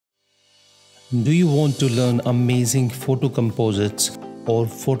Do you want to learn amazing photo composites or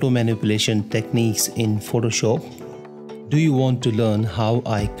photo manipulation techniques in Photoshop? Do you want to learn how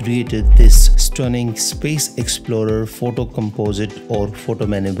I created this stunning Space Explorer photo composite or photo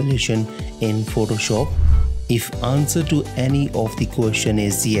manipulation in Photoshop? If answer to any of the question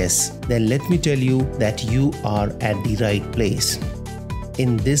is yes, then let me tell you that you are at the right place.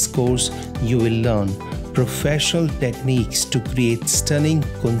 In this course, you will learn professional techniques to create stunning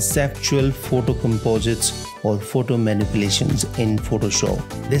conceptual photo composites or photo manipulations in Photoshop.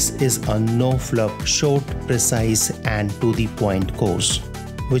 This is a no-fluff, short, precise and to the point course,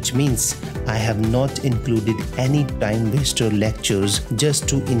 which means I have not included any time waster lectures just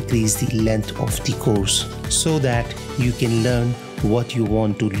to increase the length of the course so that you can learn what you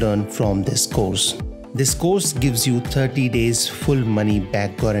want to learn from this course. This course gives you 30 days full money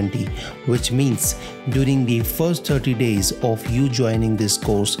back guarantee, which means during the first 30 days of you joining this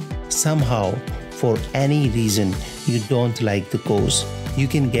course, somehow for any reason you don't like the course, you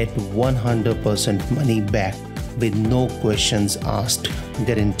can get 100% money back with no questions asked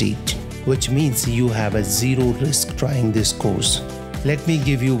guaranteed, which means you have a zero risk trying this course. Let me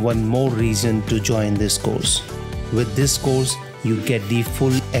give you one more reason to join this course. With this course, you get the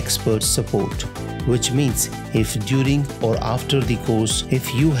full expert support, which means if during or after the course,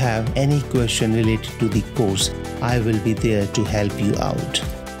 if you have any question related to the course, I will be there to help you out.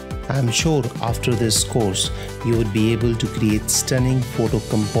 I'm sure after this course, you would be able to create stunning photo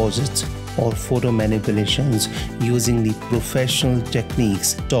composites or photo manipulations using the professional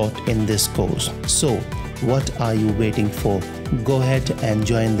techniques taught in this course. So, what are you waiting for? Go ahead and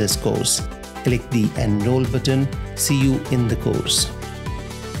join this course. Click the enroll button. See you in the course.